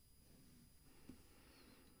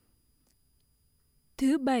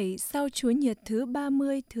Thứ Bảy sau Chúa Nhật thứ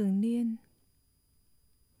 30 thường niên.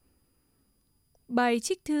 Bài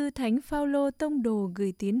trích thư Thánh Phaolô tông đồ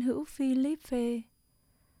gửi tín hữu Phi-líp-phê.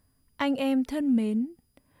 Anh em thân mến,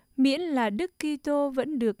 miễn là Đức Kitô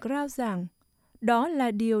vẫn được rao giảng, đó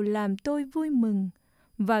là điều làm tôi vui mừng,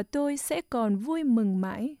 và tôi sẽ còn vui mừng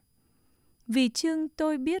mãi. Vì chưng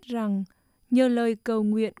tôi biết rằng, nhờ lời cầu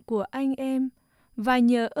nguyện của anh em, và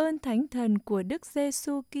nhờ ơn Thánh Thần của Đức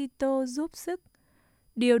Giê-xu Kitô giúp sức,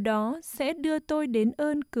 điều đó sẽ đưa tôi đến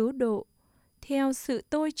ơn cứu độ, theo sự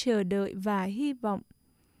tôi chờ đợi và hy vọng.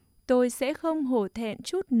 Tôi sẽ không hổ thẹn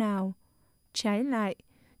chút nào. Trái lại,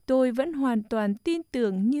 tôi vẫn hoàn toàn tin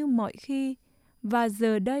tưởng như mọi khi, và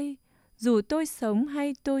giờ đây, dù tôi sống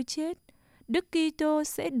hay tôi chết, Đức Kitô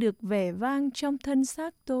sẽ được vẻ vang trong thân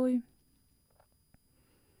xác tôi.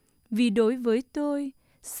 Vì đối với tôi,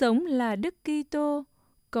 sống là Đức Kitô,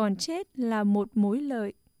 còn chết là một mối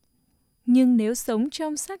lợi. Nhưng nếu sống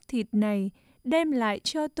trong xác thịt này đem lại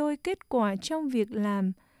cho tôi kết quả trong việc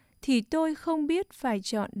làm, thì tôi không biết phải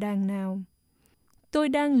chọn đàng nào. Tôi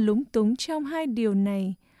đang lúng túng trong hai điều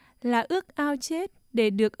này, là ước ao chết để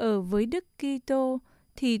được ở với Đức Kitô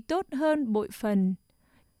thì tốt hơn bội phần.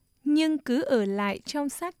 Nhưng cứ ở lại trong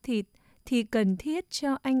xác thịt thì cần thiết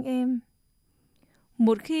cho anh em.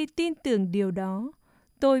 Một khi tin tưởng điều đó,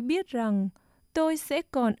 tôi biết rằng tôi sẽ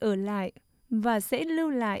còn ở lại và sẽ lưu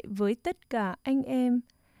lại với tất cả anh em,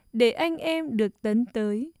 để anh em được tấn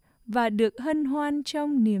tới và được hân hoan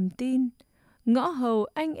trong niềm tin, ngõ hầu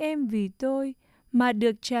anh em vì tôi mà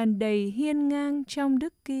được tràn đầy hiên ngang trong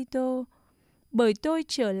Đức Kitô, bởi tôi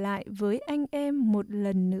trở lại với anh em một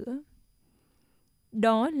lần nữa.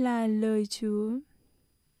 Đó là lời Chúa.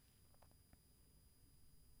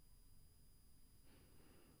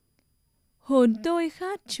 Hồn tôi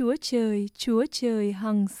khát Chúa trời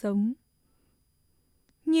hằng sống.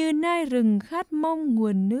 Như nai rừng khát mong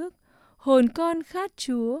nguồn nước, hồn con khát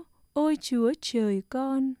Chúa, ôi Chúa trời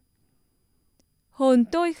con. Hồn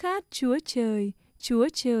tôi khát Chúa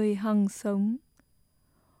trời hằng sống.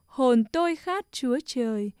 Hồn tôi khát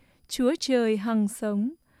Chúa trời hằng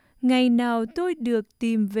sống. Ngày nào tôi được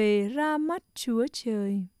tìm về ra mắt Chúa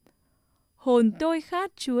trời. Hồn tôi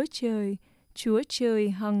khát Chúa trời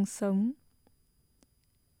hằng sống.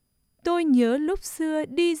 Tôi nhớ lúc xưa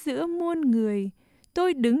đi giữa muôn người,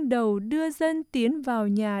 tôi đứng đầu đưa dân tiến vào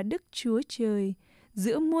nhà Đức Chúa Trời,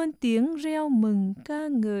 giữa muôn tiếng reo mừng ca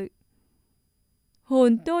ngợi.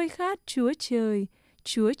 Hồn tôi khát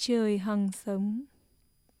Chúa trời hằng sống.